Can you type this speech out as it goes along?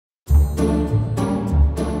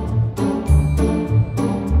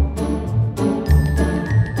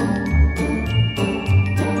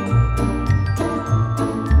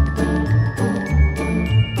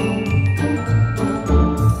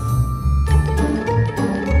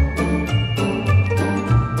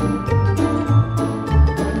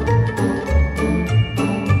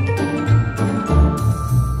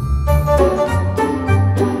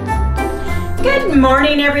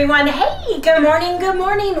morning, everyone. Hey, good morning, good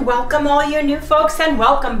morning. Welcome all you new folks and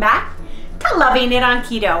welcome back to Loving It on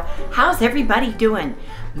Keto. How's everybody doing?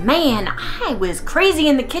 Man, I was crazy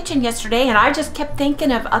in the kitchen yesterday and I just kept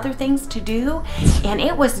thinking of other things to do, and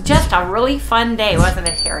it was just a really fun day, wasn't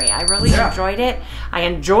it, Harry? I really enjoyed it. I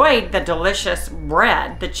enjoyed the delicious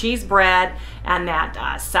bread, the cheese bread, and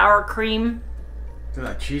that sour cream,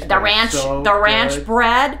 the ranch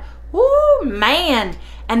bread. Ooh, man.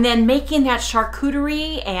 And then making that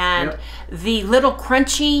charcuterie and the little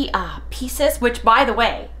crunchy pieces, which, by the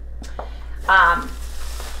way,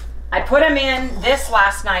 I put them in this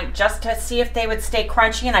last night just to see if they would stay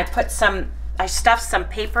crunchy, and I stuffed some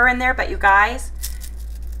paper in there, but you guys,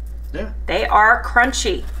 they are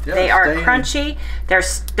crunchy. They are crunchy.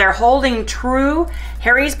 They're holding true.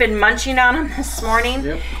 Harry's been munching on them this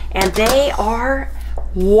morning, and they are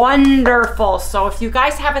wonderful. So if you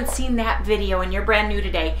guys haven't seen that video and you're brand new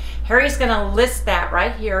today, Harry's gonna list that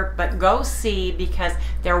right here, but go see, because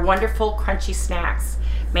they're wonderful crunchy snacks,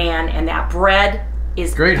 man. And that bread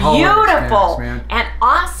is beautiful and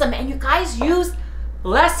awesome, and you guys use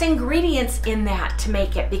less ingredients in that to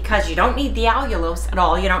make it, because you don't need the allulose at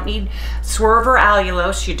all. You don't need swerve or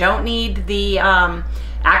allulose. You don't need the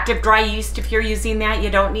active dry yeast if you're using that.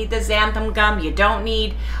 You don't need the xanthan gum. You don't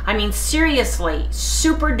need, I mean, seriously,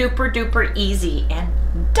 super duper duper easy and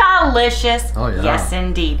delicious. Oh yeah. Yes,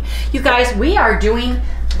 indeed. You guys, we are doing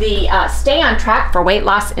the Stay on Track for Weight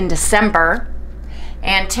Loss in December.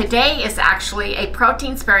 And today is actually a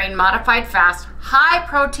protein sparing modified fast, high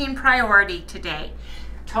protein priority today.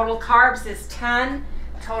 Total carbs is 10,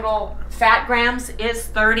 total fat grams is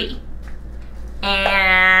 30.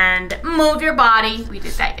 And move your body. We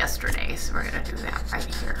did that yesterday, so we're gonna do that right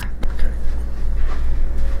here.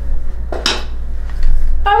 Okay.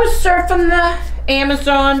 I was surfing the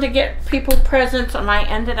Amazon to get people presents, and I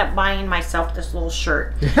ended up buying myself this little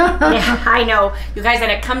shirt. Yeah, I know, you guys,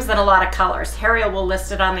 and it comes in a lot of colors. Harry will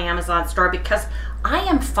list it on the Amazon store, because I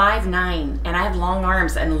am 5'9" and I have long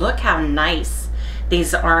arms, and look how nice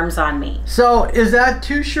these arms on me. So is that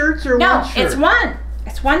two shirts or one shirt? No, it's one.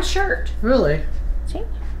 It's one shirt. Really? See?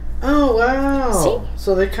 Oh, wow. See?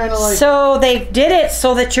 So they kind of like... So they did it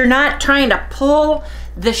so that you're not trying to pull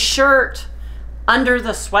the shirt under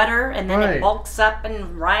the sweater, and then it bulks up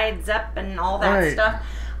and rides up and all that stuff.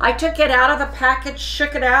 I took it out of the package,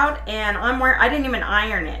 shook it out, and I didn't even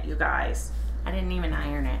iron it, you guys. I didn't even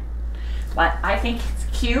iron it. But I think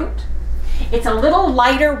it's cute. It's a little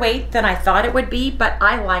lighter weight than I thought it would be, but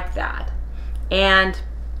I like that. And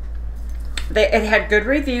it had good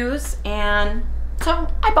reviews, and so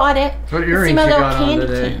I bought it. What earrings you got on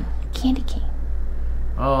today? Candy cane.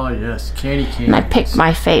 Oh yes, candy cane. And I picked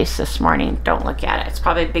my face this morning. Don't look at it. It's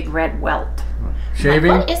probably a big red welt.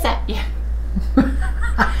 Shaving? Like, what is that? Yeah.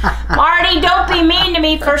 Marty, don't be mean to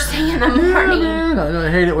me first thing in the morning.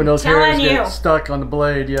 I hate it when those hairs get stuck on the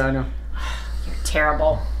blade. Yeah, I know. You're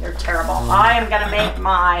terrible. You're terrible. I am going to make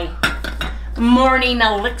my morning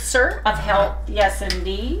elixir of health. Yes,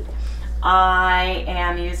 indeed. I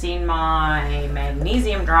am using my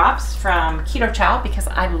magnesium drops from Keto Chow because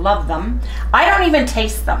I love them. I don't even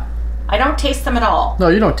taste them. I don't taste them at all. No,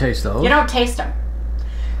 you don't taste those. You don't taste them.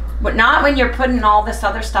 But not when you're putting all this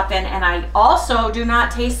other stuff in. And I also do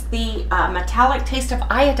not taste the metallic taste of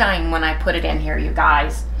iodine when I put it in here, you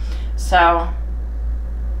guys. So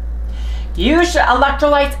use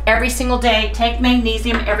electrolytes every single day. Take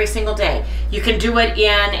magnesium every single day. You can do it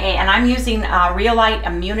and I'm using Reolite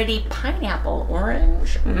Immunity Pineapple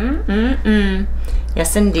Orange.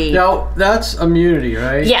 Yes, indeed. Now, that's immunity,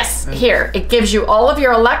 right? Yes, here. It gives you all of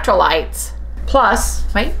your electrolytes. Plus,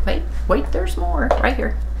 wait, there's more right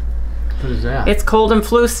here. What is that? It's cold and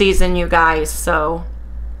flu season, you guys, so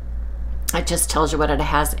it just tells you what it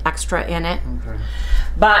has extra in it. Okay.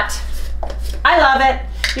 But I love it.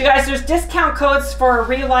 You guys, there's discount codes for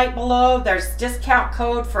Reolite below. There's discount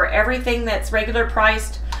code for everything that's regular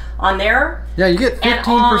priced on there. Yeah, you get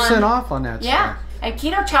 15% off on that stuff. And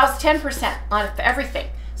Keto Chow's 10% on everything.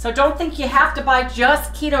 So don't think you have to buy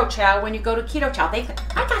just Keto Chow when you go to Keto Chow. I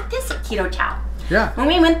got this at Keto Chow. Yeah. When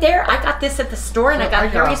we went there, I got this at the store, and I got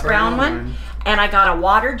Harry's brown one. And I got a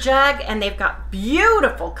water jug, and they've got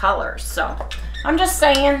beautiful colors. So I'm just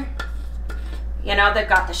saying, you know, they've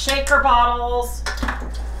got the shaker bottles.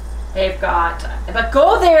 They've got, but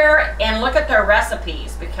go there and look at their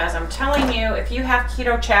recipes, because I'm telling you, if you have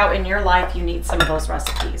Keto Chow in your life, you need some of those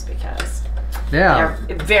recipes, because they're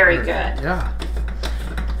very good. Yeah.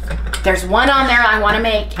 There's one on there I want to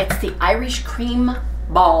make. It's the Irish cream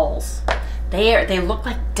balls. They look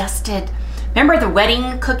like dusted. Remember the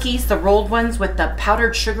wedding cookies, the rolled ones with the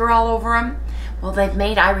powdered sugar all over them? Well, they've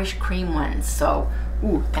made Irish cream ones, so,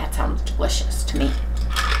 ooh, that sounds delicious to me.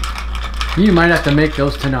 You might have to make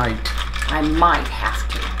those tonight. I might have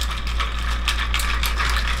to.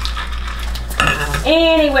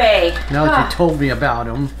 Anyway. Now that you told me about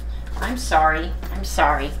them. I'm sorry. I'm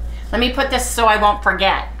sorry. Let me put this so I won't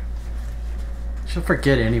forget. She'll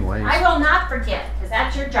forget anyways. I will not forget, because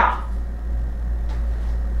that's your job.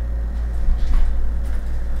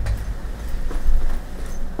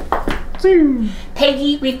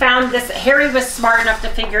 Peggy, we found this. Harry was smart enough to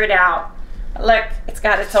figure it out. Look, it's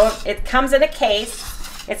got its own, it comes in a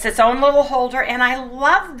case. It's its own little holder, and I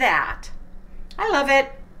love that. I love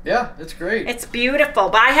it. Yeah, it's great. It's beautiful,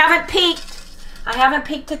 but I haven't peeked. I haven't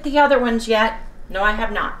peeked at the other ones yet. No, I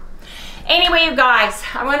have not. Anyway, you guys,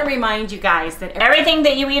 I want to remind you guys that everything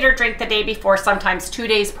that you eat or drink the day before, sometimes 2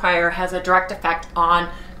 days prior, has a direct effect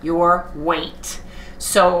on your weight.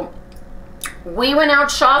 So we went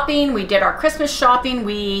out shopping, we did our Christmas shopping,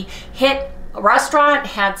 we hit a restaurant,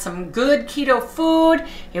 had some good keto food,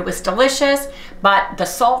 it was delicious, but the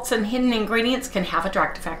salts and hidden ingredients can have a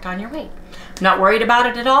direct effect on your weight. Not worried about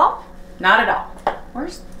it at all? Not at all.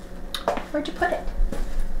 Where'd you put it?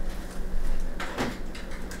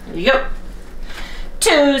 There you go.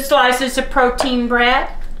 2 slices of protein bread,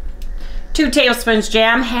 2 tablespoons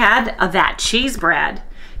jam, had that cheese bread,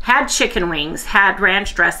 had chicken wings, had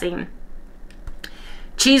ranch dressing,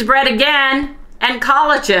 cheese bread again, and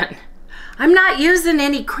collagen. I'm not using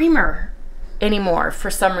any creamer anymore for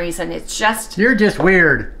some reason. It's just... You're just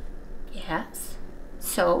weird. Yes.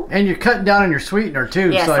 So? And you're cutting down on your sweetener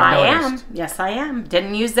too. Yes, so I am. Yes, I am.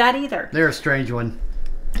 Didn't use that either. They're a strange one.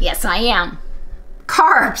 Yes, I am.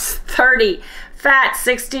 Carbs, 30. Fat,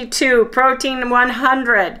 62. Protein,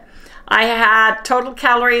 100. I had total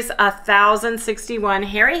calories, 1,061.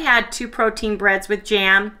 Harry had 2 protein breads with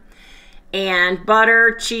jam and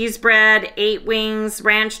butter, cheese bread, 8 wings,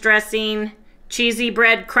 ranch dressing, cheesy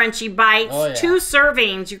bread, crunchy bites. Oh, yeah. 2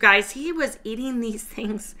 servings, you guys. He was eating these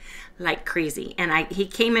things like crazy. And he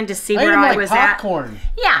came in to see where I was popcorn. at.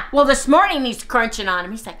 Yeah. Well, this morning he's crunching on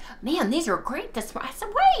them. He's like, man, these are great this morning. I said,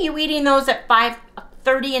 why are you eating those at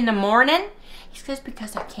 5:30 in the morning? He says,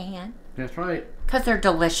 because I can. That's right. Because they're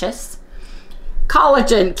delicious.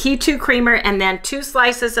 Collagen, Keto creamer, and then 2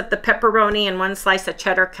 slices of the pepperoni and 1 slice of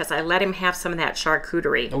cheddar because I let him have some of that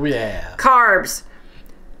charcuterie. Oh, yeah. Carbs,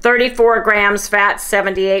 34 grams, fat,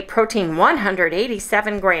 78, protein,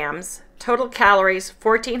 187 grams, total calories,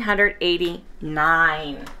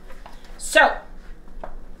 1,489. So,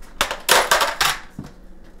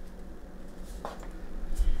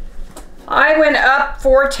 I went up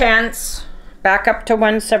 4/10. Back up to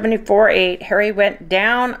 174.8. Harry went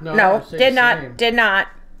down. No, did not.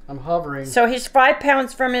 I'm hovering. So he's 5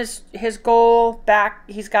 pounds from his goal back.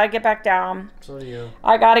 He's got to get back down. So do you.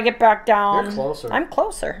 I got to get back down. You're closer. I'm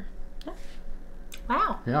closer.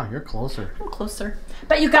 Wow. Yeah, you're closer. I'm closer.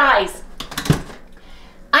 But you guys,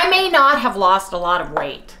 I may not have lost a lot of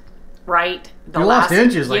weight, right? You lost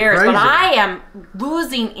inches like crazy. But I am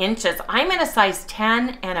losing inches. I'm in a size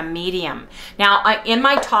 10 and a medium. Now, in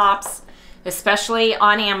my tops, especially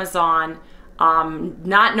on Amazon,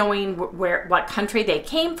 not knowing what country they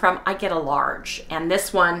came from, I get a large, and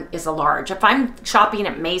this one is a large. If I'm shopping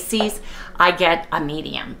at Macy's, I get a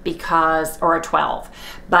medium or a 12.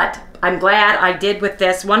 But I'm glad I did with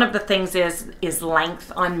this. One of the things is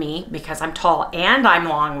length on me because I'm tall and I'm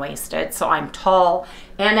long-waisted, so I'm tall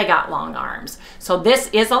and I got long arms. So this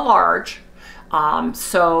is a large.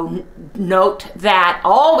 So note that.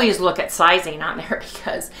 Always look at sizing on there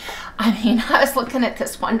because, I mean, I was looking at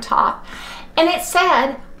this one top and it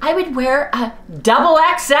said I would wear a double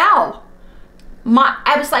XL.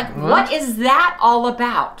 I was like, what is that all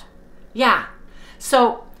about? Yeah.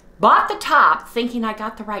 So bought the top thinking I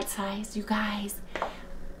got the right size, you guys.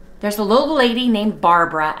 There's a little lady named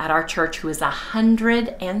Barbara at our church who is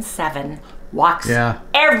 107, walks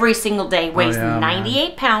every single day, weighs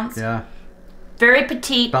 98 pounds. Yeah. Very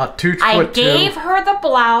petite. About 2 foot. I gave her the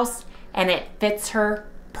blouse and it fits her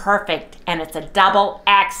perfect, and it's a double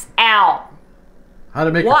XL. How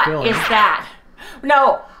to make her feel? What is that?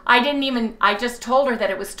 No, I didn't even, I just told her that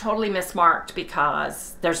it was totally mismarked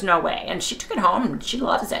because there's no way. And she took it home and she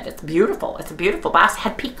loves it. It's beautiful. It's a beautiful blouse. It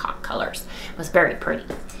had peacock colors. It was very pretty.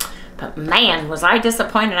 But man, was I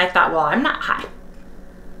disappointed. I thought, well, I'm not high.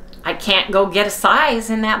 I can't go get a size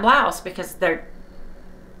in that blouse because that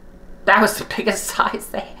was the biggest size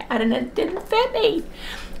they had and it didn't fit me.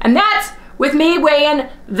 And that's with me weighing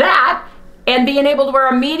that and being able to wear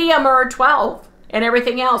a medium or a 12 and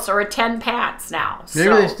everything else, or a 10 pants now. Maybe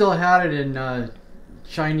they still had it in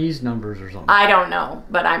Chinese numbers or something. I don't know,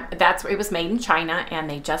 but it was made in China, and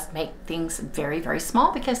they just make things very, very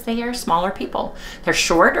small because they are smaller people. They're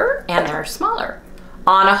shorter and they're smaller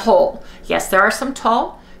on a whole. Yes, there are some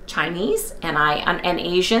tall Chinese and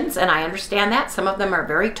Asians, and I understand that. Some of them are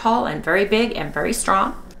very tall and very big and very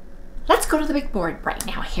strong. Let's go to the big board right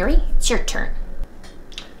now, Harry. It's your turn.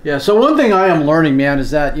 Yeah, so one thing I am learning, man,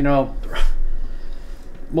 is that, you know,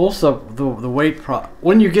 most of the weight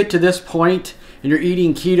when you get to this point and you're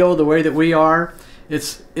eating keto the way that we are,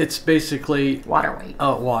 it's basically water weight.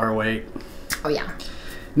 Oh, water weight. Oh yeah.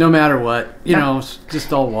 No matter what, you know, it's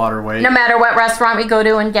just all water weight. No matter what restaurant we go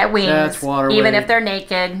to and get wings, that's water weight. Even if they're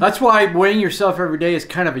naked. That's why weighing yourself every day is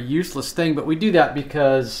kind of a useless thing, but we do that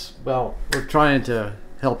because, well, we're trying to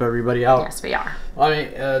help everybody out. Yes, we are. I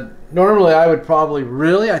mean, normally I would probably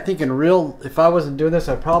I think if I wasn't doing this,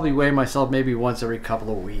 I'd probably weigh myself maybe once every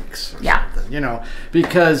couple of weeks. Yeah. Something, you know,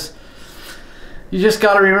 because you just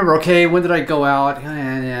got to remember, okay, when did I go out?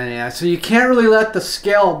 Yeah. So you can't really let the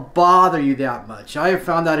scale bother you that much. I have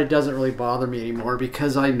found that it doesn't really bother me anymore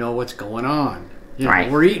because I know what's going on. You know,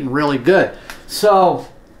 right. We're eating really good. So,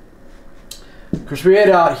 of course, we ate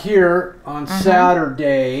out here on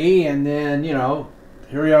Saturday, and then, you know,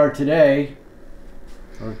 here we are today.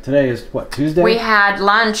 Or today is what, Tuesday? We had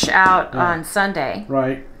lunch out on Sunday.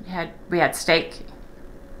 Right. We had steak.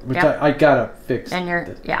 Which I gotta fix. And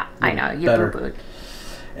I know you boo-booed.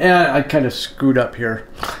 And I kind of screwed up here.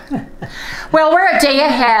 Well, we're a day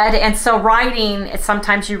ahead, and so writing,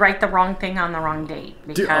 sometimes you write the wrong thing on the wrong date.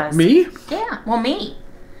 Because, me? Yeah, well, me.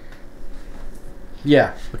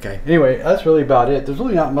 Yeah. Okay. Anyway, that's really about it. There's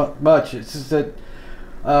really not much. It's just that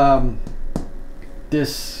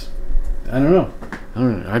this. I don't know.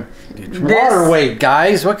 It's water weight,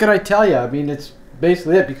 guys. What can I tell you? I mean, it's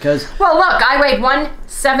basically it because. Well, look, I weighed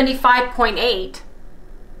 175.8.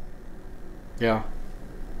 Yeah.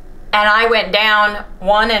 And I went down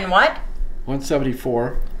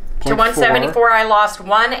 174. To 174. I lost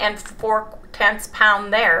 1 4/10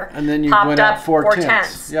 pounds there. And then you went up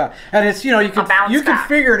 4/10. Yeah. And it's, you know, you can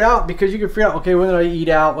figure it out because you can figure out, okay, when did I eat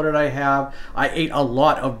out? What did I have? I ate a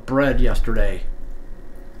lot of bread yesterday.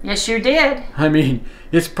 Yes, you did. I mean,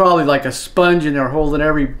 it's probably like a sponge in there holding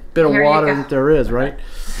every bit of water that there is, right?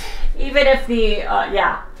 Even if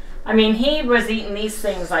I mean, he was eating these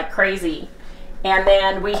things like crazy. And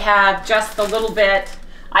then we have just a little bit.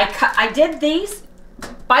 I did these.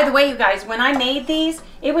 By the way, you guys, when I made these,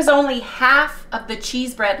 it was only half of the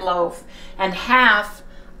cheese bread loaf and half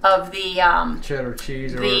of the cheddar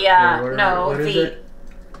cheese or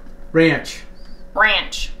ranch.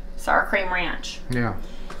 Sour cream ranch. Yeah.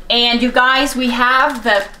 And you guys, we have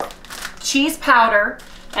the cheese powder,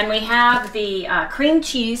 and we have the cream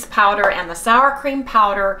cheese powder and the sour cream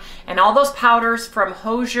powder and all those powders from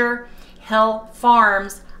Hoosier Hill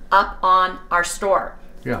Farms up on our store.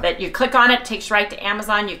 Yeah. That you click on it, takes you right to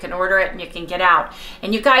Amazon. You can order it and you can get out.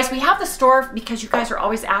 And you guys, we have the store because you guys are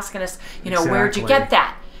always asking us, you know, where'd you get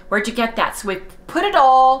that? Where'd you get that? So we put it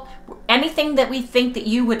all, anything that we think that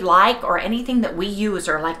you would like or anything that we use,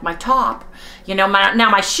 or like my top. You know, now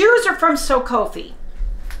my shoes are from Sokofi.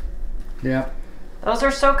 Yeah. Those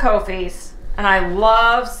are Sokofis, and I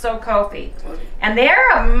love Sokofi. And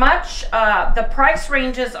they're the price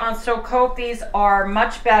ranges on Sokofis are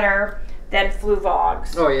much better than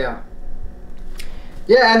Fluvogs. Oh yeah.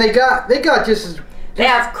 Yeah, and they got just as. They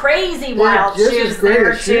have crazy wild shoes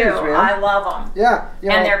there too. I love them. Yeah.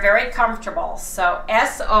 And they're very comfortable. So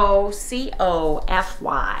Socofy.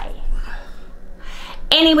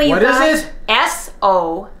 Anyway, you guys.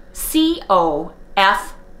 Socofy.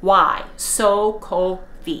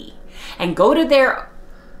 Sokofi. And go to their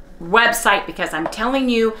website because I'm telling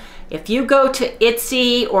you, if you go to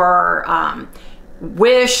Etsy or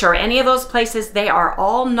Wish or any of those places, they are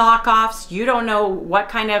all knockoffs. You don't know what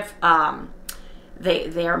kind of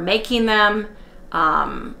they are making them.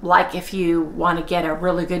 Like if you want to get a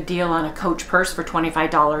really good deal on a Coach purse for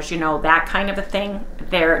 $25, you know, that kind of a thing.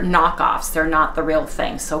 They're knockoffs. They're not the real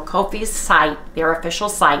thing. So Kofi's site, their official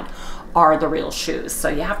site, are the real shoes. So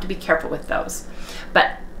you have to be careful with those.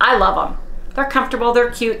 But I love them. They're comfortable.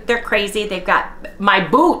 They're cute. They're crazy. They've got my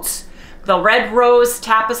boots. The red rose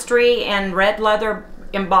tapestry and red leather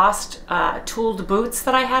embossed tooled boots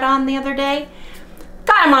that I had on the other day.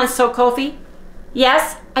 Got them on Sokofi.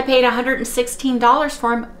 Yes, I paid $116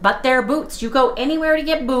 for them, but they're boots. You go anywhere to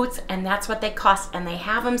get boots, and that's what they cost, and they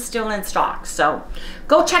have them still in stock. So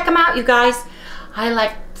go check them out, you guys.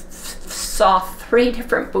 I saw 3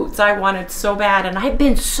 different boots I wanted so bad, and I've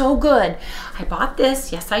been so good. I bought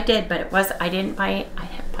this, yes I did, but I didn't buy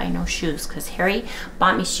no shoes, because Harry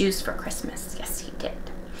bought me shoes for Christmas. Yes, he did.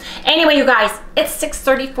 Anyway, you guys, it's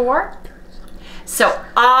 6:34. So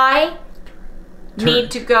I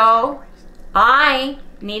need to go. I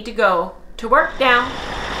need to go to work now.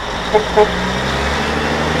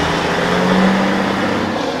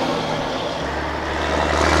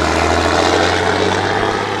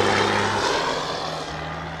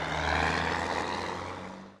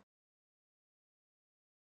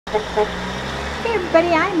 Hey everybody,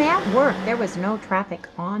 I'm at work. There was no traffic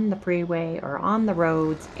on the freeway or on the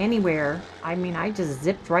roads anywhere. I mean, I just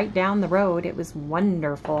zipped right down the road. It was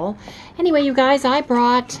wonderful. Anyway, you guys, I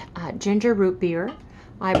brought ginger root beer.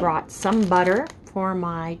 I brought some butter for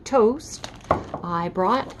my toast. I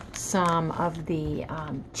brought some of the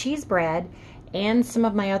cheese bread and some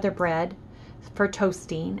of my other bread for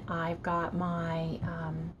toasting. I've got my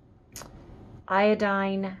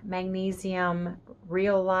iodine, magnesium,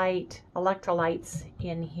 real light electrolytes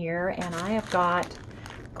in here, and I have got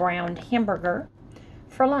ground hamburger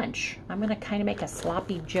for lunch. I'm going to kind of make a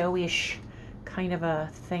sloppy joe-ish kind of a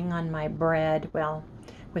thing on my bread, well,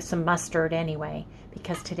 with some mustard anyway,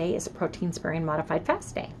 because today is a protein sparing modified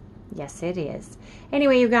fast day. Yes, it is.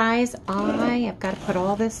 Anyway, you guys, I have got to put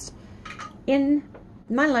all this in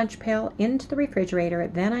my lunch pail into the refrigerator.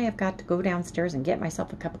 Then I have got to go downstairs and get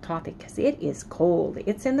myself a cup of coffee because it is cold.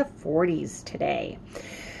 It's in the 40s today.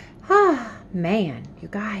 Ah, man, you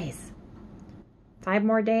guys. 5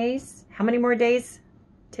 more days. How many more days?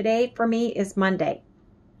 Today for me is Monday.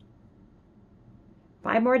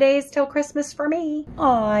 5 more days till Christmas for me.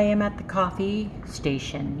 I am at the coffee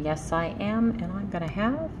station. Yes, I am. And I'm going to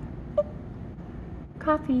have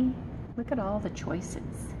coffee. Look at all the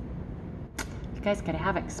choices. You guys gotta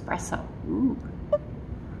have espresso. Ooh.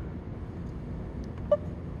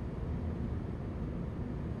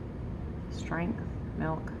 Strength,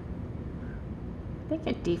 milk. I think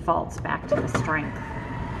it defaults back to the strength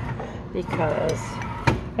because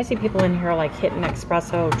I see people in here like hitting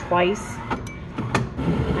espresso twice.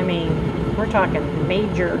 I mean, we're talking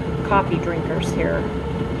major coffee drinkers here.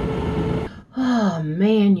 Oh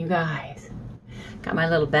man, you guys. Got my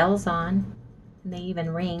little bells on. And they even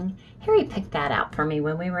ring. Harry picked that out for me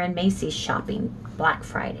when we were in Macy's shopping Black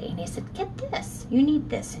Friday. And he said, get this. You need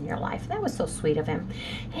this in your life. That was so sweet of him.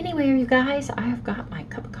 Anyway, you guys, I have got my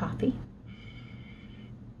cup of coffee.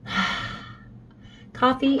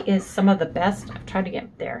 Coffee is some of the best. I've tried to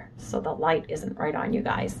get there so the light isn't right on you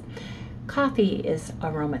guys. Coffee is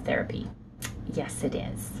aromatherapy. Yes, it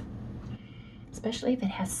is. Especially if it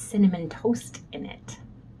has cinnamon toast in it.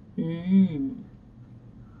 Mmm.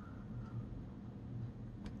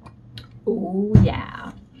 Oh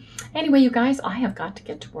yeah. Anyway, you guys, I have got to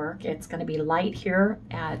get to work. It's going to be light here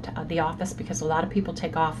at the office because a lot of people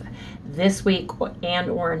take off this week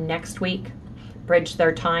and or next week, bridge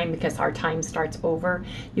their time because our time starts over.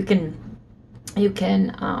 You can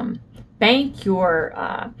bank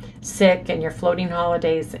your sick and your floating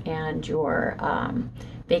holidays and your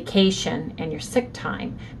vacation and your sick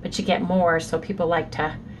time, but you get more, so people like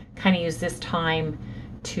to kind of use this time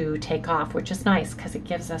to take off, which is nice because it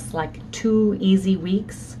gives us like 2 easy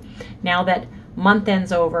weeks now that month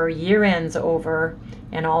end's over, year end's over,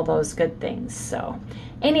 and all those good things. So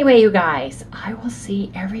anyway, you guys, I will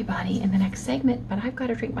see everybody in the next segment, but I've got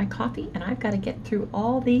to drink my coffee and I've got to get through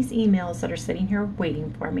all these emails that are sitting here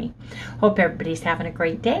waiting for me. Hope everybody's having a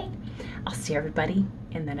great day. I'll see everybody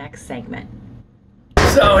in the next segment.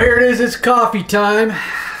 So here it is, it's coffee time.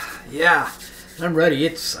 Yeah, I'm ready.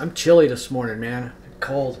 I'm chilly this morning, man.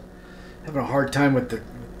 Cold. Having a hard time with the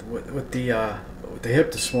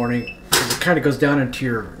hip this morning. It kind of goes down into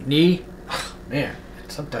your knee. Oh, man,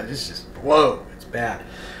 sometimes it's just whoa, it's bad.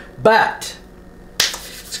 But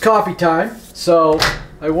it's coffee time, so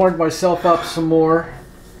I warmed myself up some more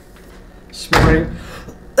this morning.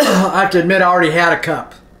 I have to admit, I already had a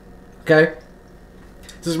cup. Okay,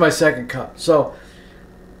 this is my second cup, so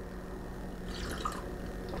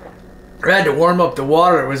I had to warm up the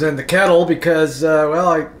water that was in the kettle because, well,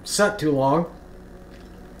 I sat too long.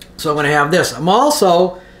 So I'm going to have this. I'm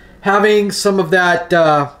also having some of that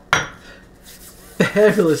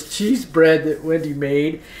fabulous cheese bread that Wendy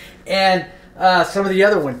made, and some of the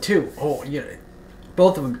other one too. Oh, yeah,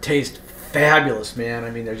 both of them taste fabulous, man.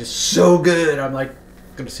 I mean, they're just so good. I'm like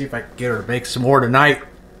going to see if I can get her to make some more tonight.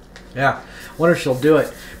 Yeah, wonder if she'll do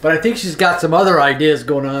it. But I think she's got some other ideas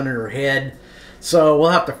going on in her head. So we'll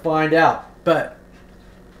have to find out. But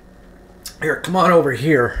here, come on over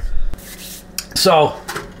here. So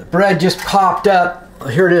the bread just popped up.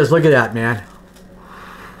 Here it is. Look at that, man.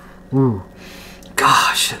 Ooh,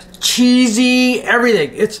 gosh, cheesy, everything.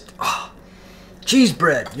 It's cheese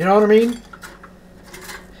bread. You know what I mean?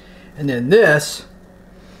 And then this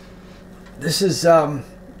is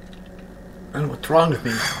I don't know what's wrong with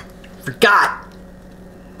me. Forgot.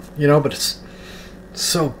 You know, but it's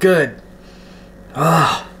so good.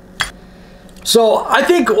 Ah. So I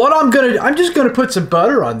think what I'm just gonna put some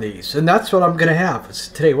butter on these, and that's what I'm gonna have. It's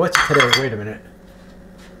today. What's today? Wait a minute.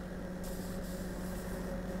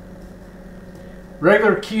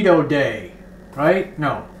 Regular keto day, right?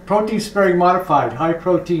 No, protein sparing modified, high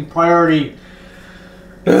protein priority.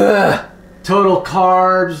 Ugh. Total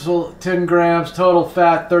carbs 10 grams, total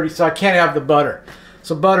fat 30. So I can't have the butter.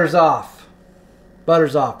 So butter's off.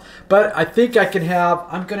 Butter's off. But I think I can have.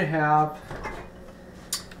 I'm gonna have.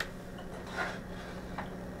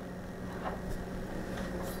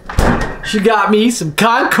 She got me some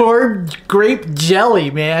Concord grape jelly,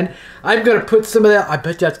 man. I'm going to put some of that. I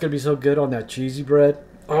bet that's going to be so good on that cheesy bread.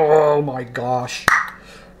 Oh my gosh.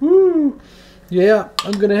 Woo. Yeah,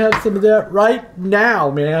 I'm going to have some of that right now,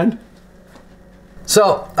 man.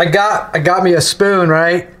 So, I got me a spoon,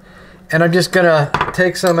 right? And I'm just going to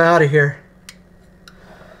take some out of here.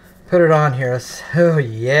 Put it on here. Oh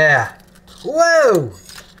yeah. Whoa.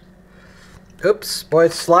 Oops, boy,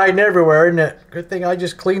 it's sliding everywhere, isn't it? Good thing I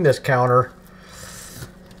just cleaned this counter.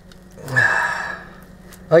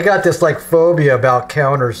 I got this like phobia about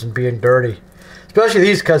counters and being dirty. Especially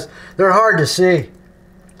these because they're hard to see.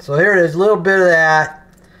 So here it is, a little bit of that.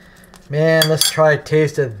 Man, let's try a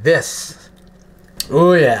taste of this.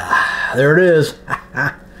 Oh yeah, there it is.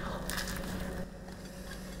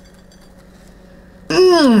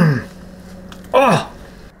 Mmm. Oh.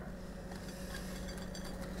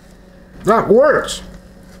 That works.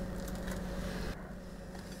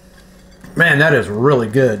 Man, that is really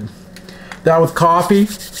good. That with coffee,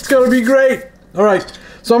 it's gonna be great. All right,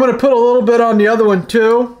 so I'm gonna put a little bit on the other one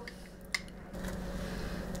too.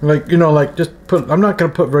 Like, you know, like just put, I'm not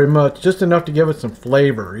gonna put very much, just enough to give it some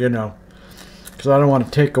flavor, you know. Because I don't want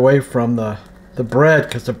to take away from the bread,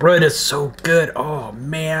 because the bread is so good. Oh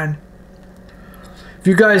man. If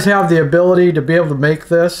you guys have the ability to be able to make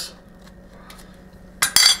this,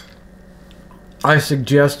 I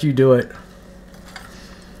suggest you do it.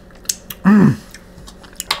 I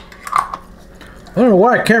don't know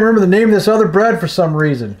why I can't remember the name of this other bread for some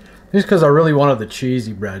reason. Just because I really wanted the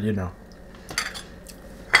cheesy bread, you know.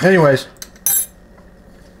 Anyways,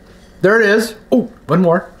 there it is. Oh, one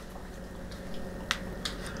more.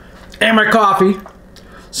 And my coffee.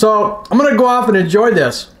 So I'm gonna go off and enjoy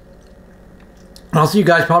this. And I'll see you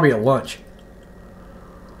guys probably at lunch.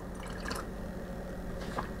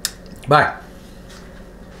 Bye.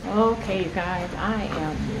 Okay, you guys, I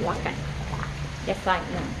am walking. Yes, I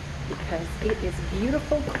am. Because it is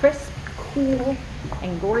beautiful, crisp, cool,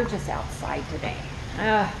 and gorgeous outside today.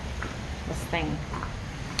 This thing,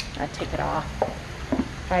 I take it off.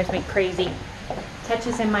 Drives me crazy.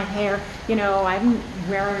 Catches in my hair. You know, I haven't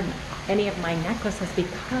wearing any of my necklaces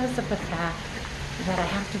because of the fact that I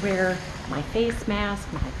have to wear my face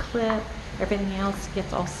mask, my clip, everything else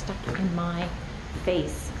gets all stuck in my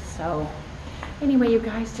face. So anyway, you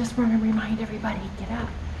guys, just want to remind everybody, get up,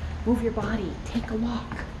 move your body, take a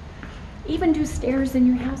walk. Even do stairs in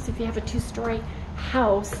your house if you have a 2-story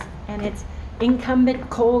house and it's incumbent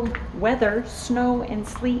cold weather, snow and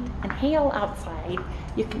sleet and hail outside.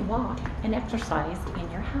 You can walk and exercise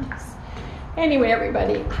in your house. Anyway,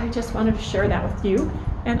 everybody, I just wanted to share that with you,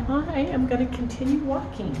 and I am going to continue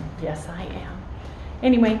walking. Yes, I am.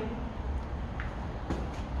 Anyway,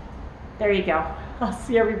 there you go. I'll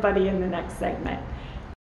see everybody in the next segment.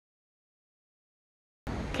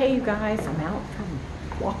 Okay, you guys, I'm out from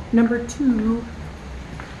walk number 2.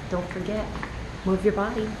 Don't forget, move your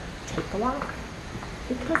body, take a walk.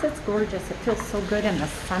 Because it's gorgeous, it feels so good in the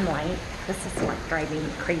sunlight. This is what's driving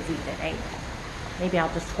me crazy today. Maybe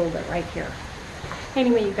I'll just hold it right here.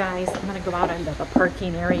 Anyway, you guys, I'm gonna go out into the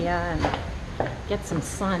parking area and get some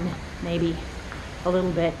sun, maybe a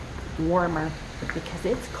little bit warmer, because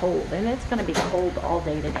it's cold and it's going to be cold all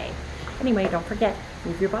day today. Anyway, don't forget,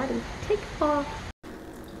 move your body, take a walk.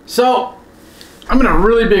 So I'm in a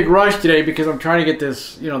really big rush today because I'm trying to get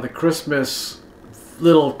this, you know, the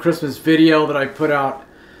little Christmas video that I put out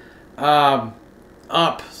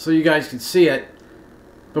up so you guys can see it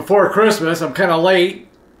before Christmas. I'm kind of late,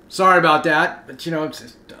 sorry about that, but you know,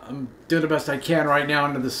 I'm doing the best I can right now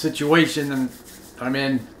into the situation and I'm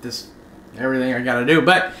in this everything I gotta do.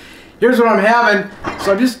 But here's what I'm having.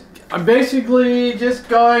 So I'm basically just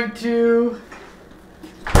going to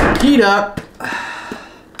heat up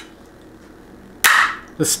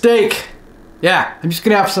the steak. Yeah, I'm just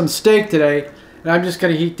gonna have some steak today, and I'm just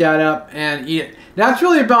gonna heat that up and eat it. That's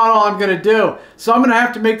really about all I'm gonna do. So I'm gonna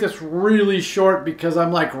have to make this really short because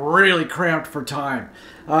I'm like really cramped for time.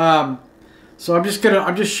 So I'm just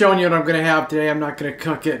showing you what I'm gonna have today. I'm not gonna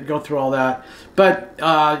cook it and go through all that. But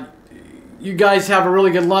you guys have a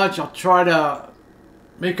really good lunch. I'll try to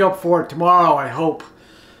make up for it tomorrow, I hope.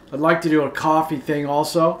 I'd like to do a coffee thing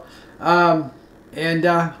also. And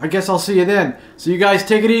I guess I'll see you then. So you guys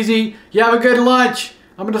take it easy. You have a good lunch.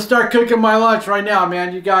 I'm gonna start cooking my lunch right now,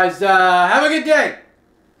 man. You guys have a good day.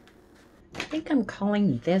 I think I'm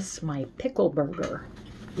calling this my pickle burger.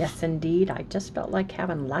 Yes, indeed. I just felt like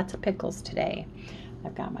having lots of pickles today.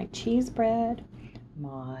 I've got my cheese bread,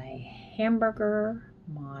 my hamburger,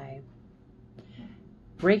 my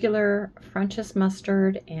regular French's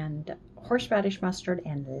mustard and horseradish mustard,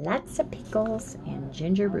 and lots of pickles and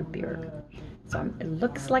ginger root beer. So it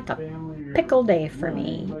looks like a pickle day for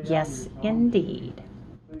me. Yes, indeed.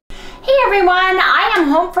 Hey everyone, I am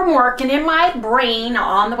home from work, and in my brain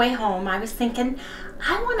on the way home, I was thinking,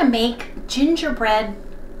 I want to make gingerbread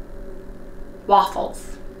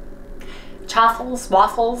waffles. Chaffles,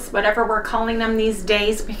 waffles, whatever we're calling them these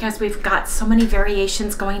days, because we've got so many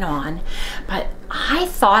variations going on. But I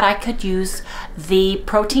thought I could use the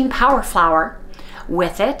protein power flour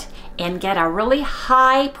with it and get a really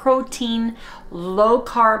high protein, low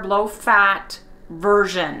carb, low fat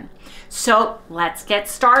version. So let's get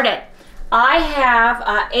started. I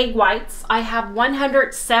have egg whites. I have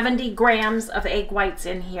 170 grams of egg whites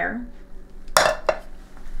in here.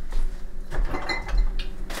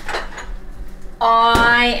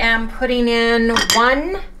 I am putting in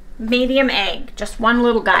 1 medium egg, just one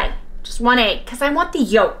little guy, just 1 egg, because I want the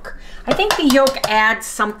yolk. I think the yolk adds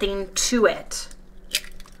something to it.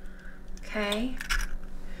 Okay.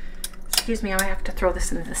 Excuse me, I have to throw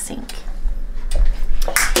this into the sink.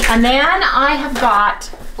 And then I have got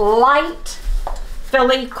light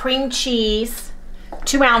Philly cream cheese,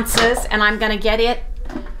 2 ounces, and I'm going to get it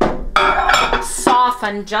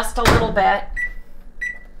softened just a little bit.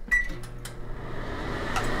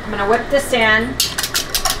 I'm going to whip this in. Let's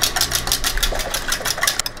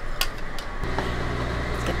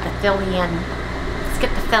get the Philly in. Let's get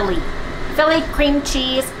the Philly cream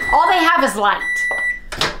cheese. All they have is light.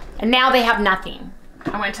 And now they have nothing.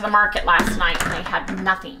 I went to the market last night and they had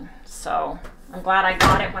nothing. So I'm glad I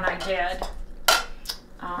got it when I did.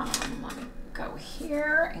 Let me go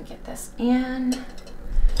here and get this in.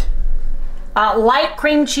 Light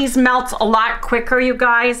cream cheese melts a lot quicker, you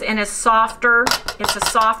guys, and is softer. It's a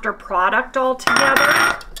softer product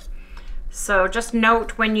altogether. So just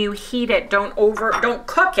note when you heat it, don't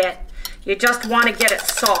cook it. You just want to get it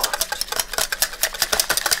soft.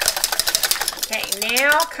 Okay,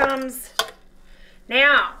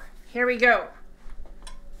 now here we go.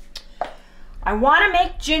 I want to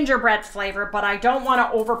make gingerbread flavor, but I don't want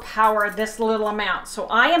to overpower this little amount. So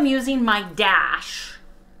I am using my dash.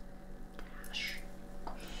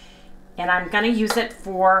 And I'm going to use it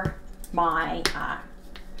for my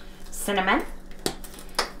cinnamon.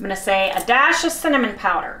 I'm going to say a dash of cinnamon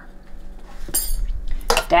powder.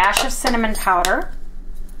 Dash of cinnamon powder.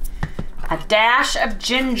 A dash of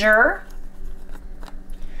ginger.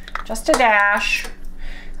 Just a dash.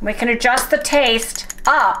 We can adjust the taste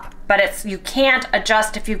up, but you can't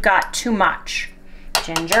adjust if you've got too much.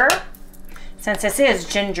 Ginger. Since this is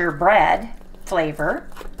gingerbread flavor,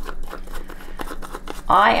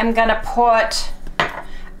 I am going to put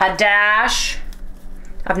a dash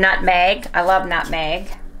of nutmeg. I love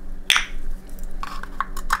nutmeg.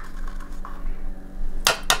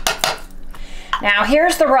 Now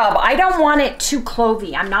here's the rub. I don't want it too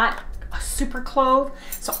clovey. I'm not a super clove,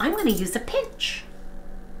 so I'm going to use a pinch.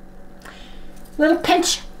 Little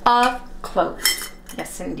pinch of clove.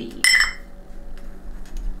 Yes, indeed.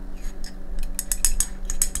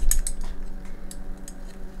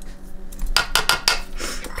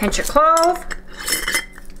 Pinch of clove.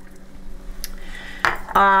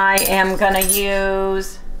 I am going to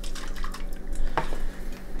use,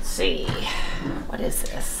 let's see, what is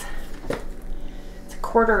this? It's a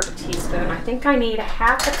 1/4 of a teaspoon. I think I need a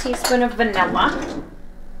 1/2 teaspoon of vanilla.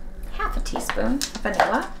 1/2 teaspoon of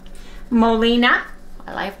vanilla. Molina.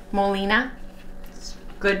 I like Molina. It's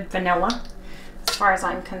good vanilla as far as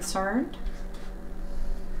I'm concerned.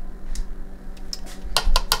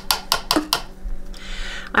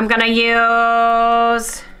 I'm going to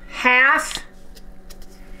use I'm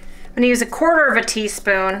going to use a 1/4 of a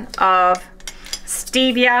teaspoon of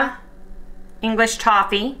stevia English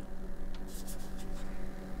toffee.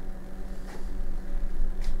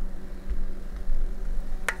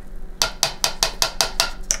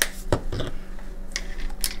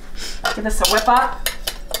 Give this a whip up.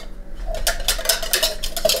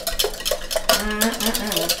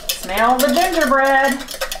 Smell the gingerbread.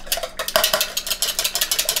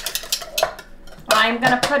 I'm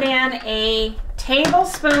going to put in a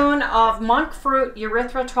tablespoon of monk fruit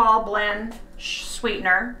erythritol blend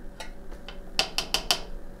sweetener.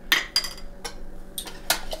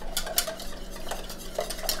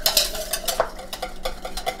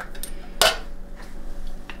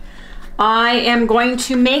 I am going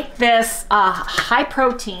to make this high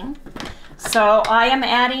protein. So I am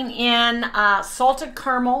adding in salted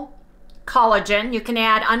caramel collagen. You can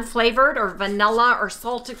add unflavored or vanilla or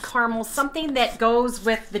salted caramel, something that goes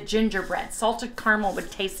with the gingerbread. Salted caramel would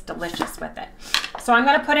taste delicious with it. So I'm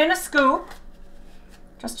going to put in a scoop,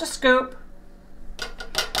 just a scoop.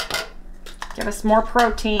 Give us more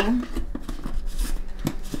protein.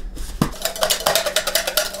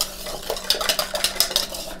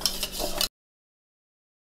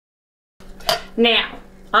 Now,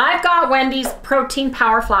 I've got Wendy's protein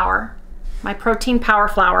power flour, my protein power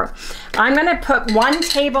flour. I'm going to put 1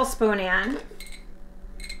 tablespoon in.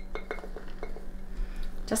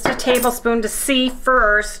 Just a tablespoon to see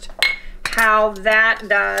first how that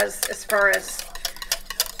does as far as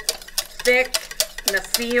thick and the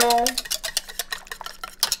feel.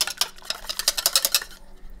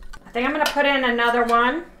 I think I'm going to put in another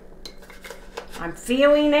one. I'm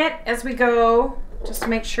feeling it as we go. Just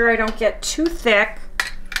make sure I don't get too thick.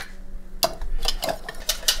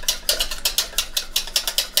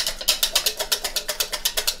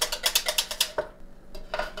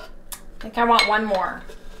 I think I want one more.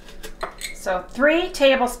 So 3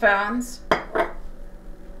 tablespoons.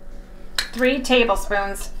 3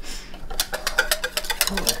 tablespoons.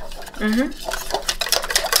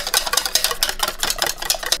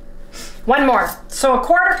 One more. So a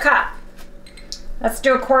 1/4 cup. Let's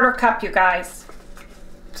do a 1/4 cup, you guys.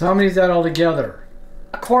 So how many is that all together?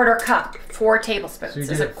 A 1/4 cup, 4 tablespoons. So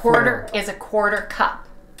is a quarter cup.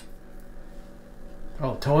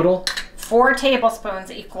 Oh, total? 4 tablespoons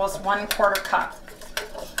equals 1/4 cup.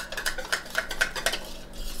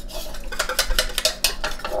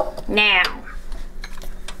 Now,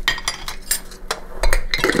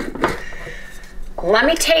 let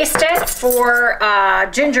me taste it for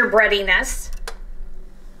gingerbreadiness.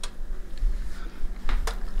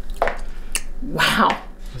 Wow.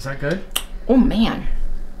 Is that good? Oh man,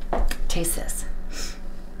 taste this.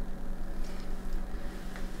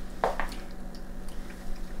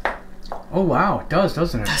 Oh wow, it does,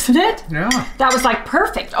 doesn't it? Doesn't it? Yeah. That was like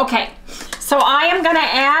perfect. Okay, so I am gonna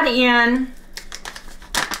add in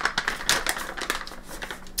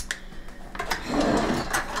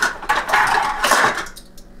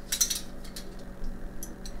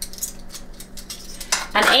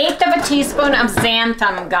an 1/8 of a teaspoon of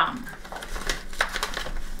xanthan gum.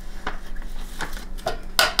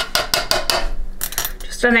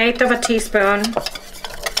 An 1/8 of a teaspoon.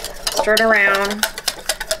 Stir it around.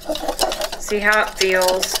 See how it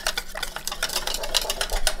feels.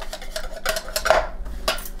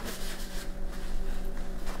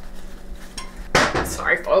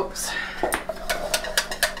 Sorry, folks.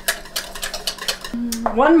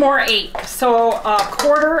 1 more 1/8. So a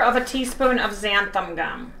 1/4 of a teaspoon of xanthan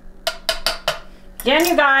gum. Again,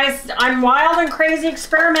 you guys, I'm wild and crazy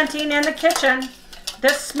experimenting in the kitchen.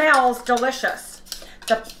 This smells delicious.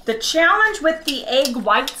 The challenge with the egg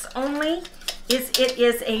whites only is it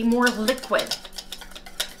is a more liquid.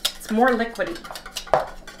 It's more liquidy.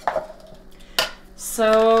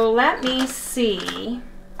 So let me see.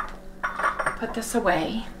 Put this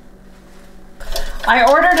away. I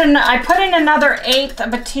put in another 1/8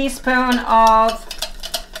 of a teaspoon of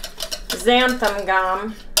xanthan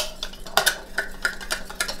gum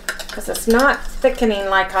because it's not thickening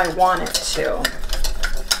like I want it to.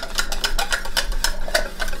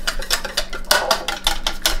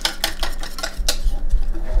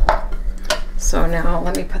 So now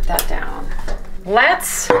let me put that down.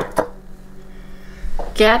 Let's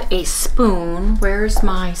get a spoon. Where's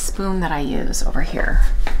my spoon that I use? Over here.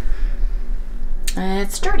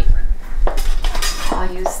 It's dirty. I'll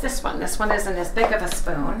use this one. This one isn't as big of a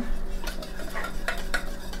spoon.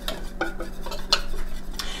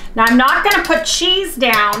 Now I'm not going to put cheese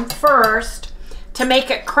down first to make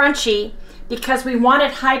it crunchy because we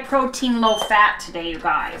wanted high protein, low fat today, you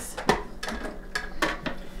guys.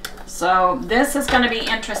 So this is going to be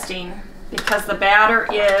interesting because the batter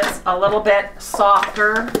is a little bit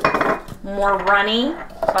softer, more runny.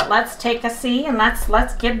 But let's take a see and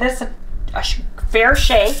let's give this a fair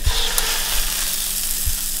shake.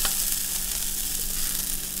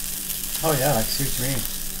 Oh yeah, I see what you mean.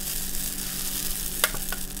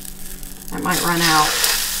 That might run out.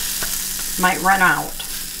 Might run out.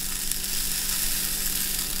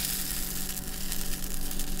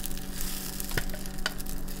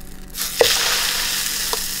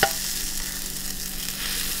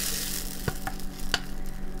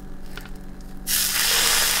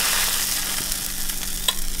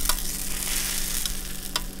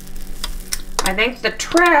 I think the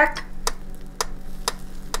trick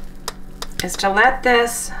is to let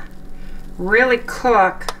this really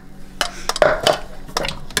cook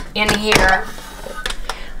in here.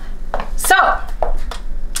 So,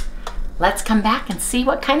 let's come back and see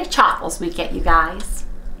what kind of chaffles we get, you guys.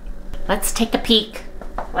 Let's take a peek.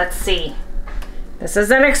 Let's see. This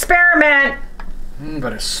is an experiment.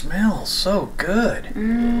 But it smells so good.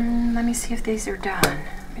 Let me see if these are done.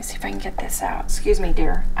 Let me see if I can get this out. Excuse me,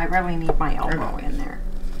 dear. I really need my elbow in there.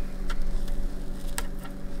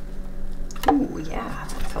 Ooh, yeah,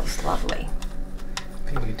 that feels lovely.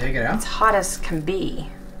 Think you can take it out? It's hot as can be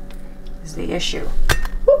is the issue.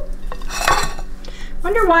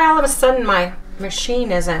 Wonder why all of a sudden my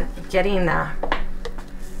machine isn't getting the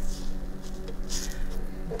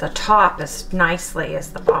top as nicely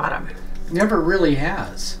as the bottom. Never really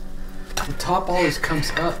has. The top always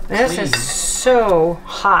comes up This clean. is so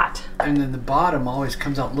hot. And then the bottom always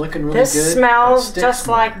comes out looking really This good. This smells just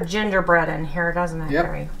like gingerbread in here, doesn't it, Yep.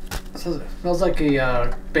 Harry? So it smells like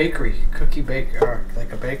a bakery,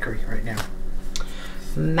 like a bakery right now.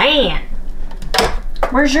 Man!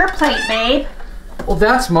 Where's your plate, babe? Well,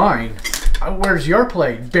 that's mine. Where's your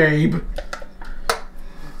plate, babe?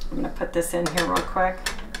 I'm gonna put this in here real quick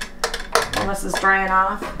while this is drying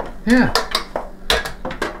off. Yeah.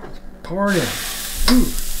 Pour it in. Ooh.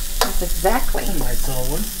 That's exactly. Nice little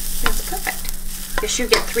one. That's perfect. Guess you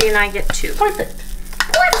get 3 and I get 2. Perfect.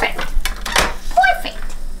 Perfect.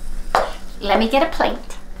 Perfect. Let me get a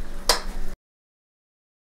plate.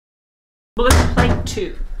 Blue plate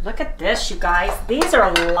 2. Look at this, you guys. These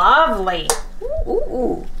are lovely.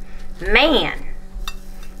 Ooh. Man.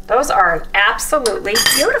 Those are absolutely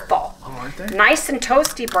beautiful. Oh, aren't they? Nice and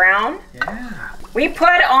toasty brown. Yeah. We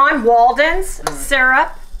put on Walden's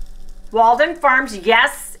syrup. Walden Farms.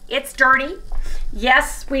 Yes, it's dirty.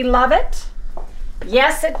 Yes, we love it.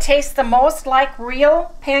 Yes, it tastes the most like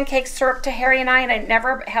real pancake syrup to Harry and I, and it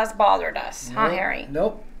never has bothered us. Huh, Harry?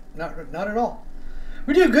 Nope. Not at all.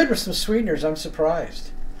 We do good with some sweeteners. I'm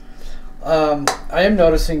surprised. I am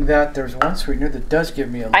noticing that there's one sweetener that does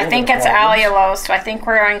give me a little I think bit it's of problems. allulose. I think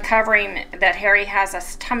we're uncovering that Harry has a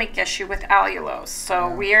stomach issue with allulose. So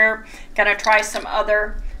we're going to try some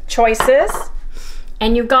other choices.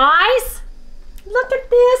 And you guys, look at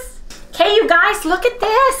this. Okay, you guys, look at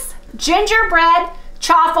this. Gingerbread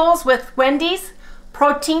chaffles with Wendy's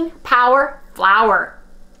protein power flour.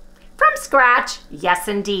 From scratch, yes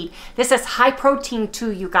indeed. This is high protein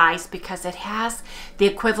too, you guys, because it has the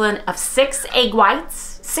equivalent of 6 egg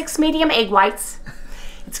whites, 6 medium egg whites.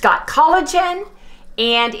 It's got collagen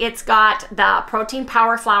and it's got the protein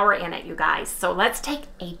power flour in it, you guys. So let's take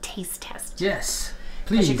a taste test. Yes,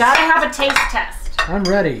 please. You gotta have a taste test. I'm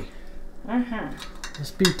ready.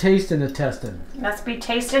 Let's be tasting and testing. Let's be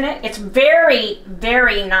tasting it. It's very,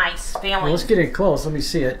 very nice feeling. Well, let's get in close. Let me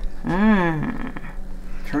see it.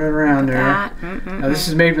 Turn it around there. Now this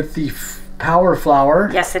is made with the power flour.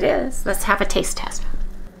 Yes, it is. Let's have a taste test.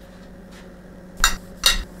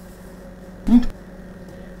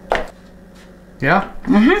 Yeah?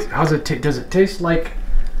 How's it taste? Does it taste like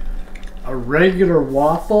a regular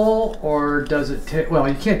waffle, or does it taste? Well,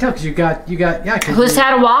 you can't tell because you got yeah. Who's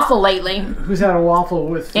had a waffle lately? Who's had a waffle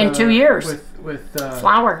with in 2 years with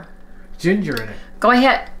flour, ginger in it? Go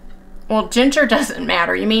ahead. Well, ginger doesn't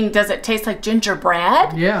matter. You mean, does it taste like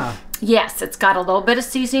gingerbread? Yeah. Yes, it's got a little bit of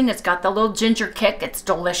seasoning. It's got the little ginger kick. It's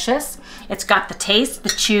delicious. It's got the taste, the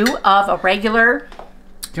chew of a regular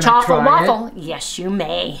chaffle waffle. Yes, you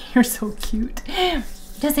may. You're so cute.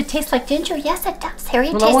 Does it taste like ginger? Yes, it does. Harry,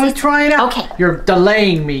 well, I want to try it out. Okay. You're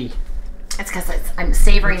delaying me. It's because I'm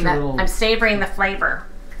savoring the flavor.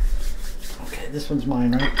 Okay, this one's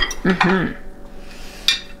mine, right?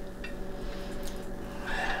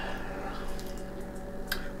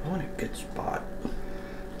 I want a good spot.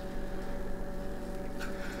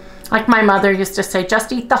 Like my mother used to say,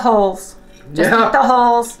 just eat the holes. Just eat the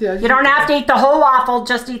holes. Yeah, you don't have to eat the whole waffle,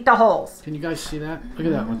 just eat the holes. Can you guys see that? Look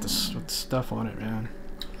at that with the stuff on it, man.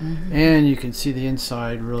 And you can see the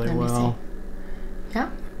inside really well. Yeah.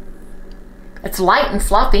 It's light and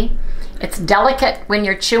fluffy. It's delicate when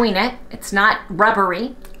you're chewing it. It's not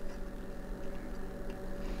rubbery.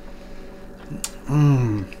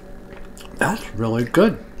 That's really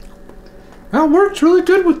good. That works really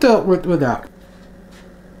good with that.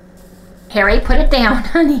 Harry, put it down,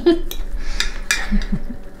 honey.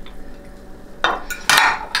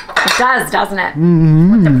 It does, doesn't it?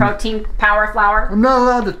 With the protein power flour. I'm not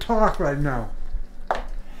allowed to talk right now.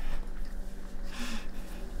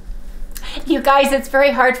 You guys, it's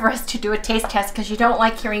very hard for us to do a taste test because you don't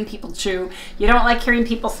like hearing people chew. You don't like hearing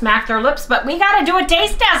people smack their lips, but we got to do a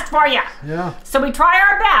taste test for you. Yeah. So we try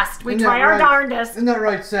our best. We try our darndest. Isn't that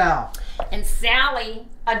right, Sal? And Sally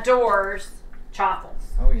adores chaffles.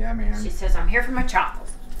 Oh, yeah, man. She says, I'm here for my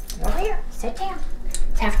chaffles. Over here. Sit down.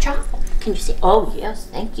 Let's have chaffle. Can you see? Oh, yes.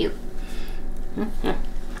 Thank you.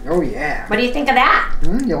 Oh, yeah. What do you think of that? You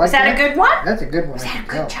like Was that a good one? That's a good one. Was that a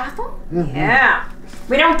good chaffle? Yeah.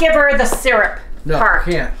 We don't give her the syrup part.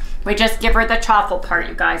 No, can't. We just give her the chaffle part,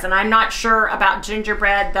 you guys. And I'm not sure about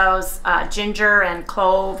gingerbread, those ginger and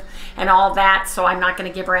clove and all that, so I'm not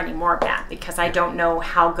going to give her any more of that because I don't know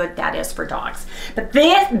how good that is for dogs. But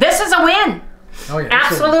this is a win. Oh, yeah.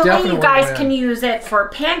 Absolutely. You guys can use it for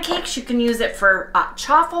pancakes. You can use it for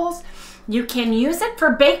chaffles. You can use it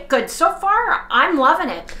for baked goods. So far, I'm loving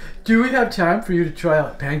it. Do we have time for you to try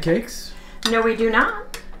out pancakes? No, we do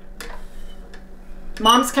not.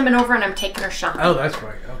 Mom's coming over and I'm taking her shopping. Oh, that's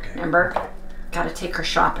right. Okay. Remember? Got to take her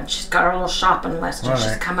shopping. She's got her little shopping list and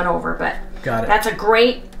she's coming over. But got it. That's a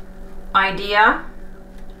great idea.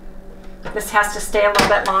 This has to stay a little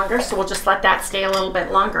bit longer, so we'll just let that stay a little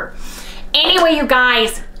bit longer. Anyway, you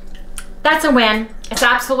guys, that's a win. It's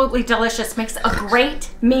absolutely delicious. Makes a great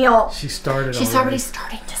meal. She started She's already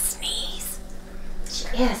starting to sneeze. She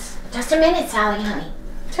is. Just a minute, Sally, honey.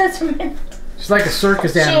 Just a minute. She's like a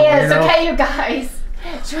circus animal. She is. Okay, you guys.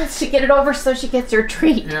 She wants to get it over so she gets her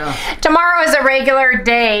treat. Yeah. Tomorrow is a regular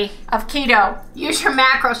day of keto. Use your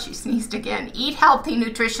macros. She sneezed again. Eat healthy,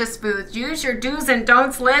 nutritious foods. Use your do's and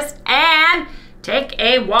don'ts list and take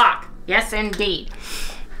a walk. Yes, indeed.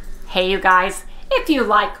 Hey, you guys, if you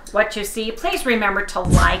like what you see, please remember to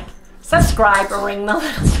like, subscribe, or ring the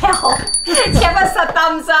little bell. Give us a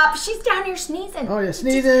thumbs up. She's down here sneezing. Oh, yeah,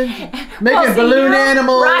 sneezing. Making balloon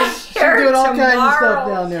animals. Right She's doing all kinds of stuff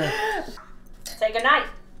down there. Say goodnight.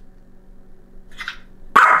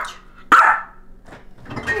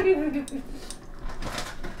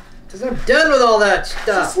 Because I'm done with all that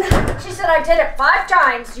stuff. She said I did it 5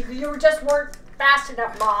 times. You just weren't fast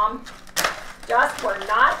enough, Mom. Just were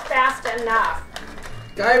not fast enough.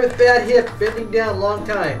 Guy with bad hip, bending down a long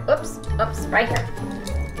time. Oops, right here.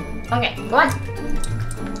 Okay, go on.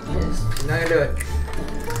 She's not gonna do it.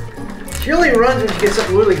 She only runs when she gets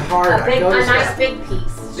something really hard. A nice big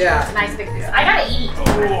piece. Yeah. It's a nice big piece. I gotta eat.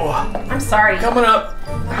 Oh. I'm sorry. Coming up.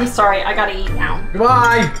 I'm sorry. I gotta eat now.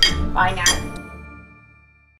 Goodbye. Bye now.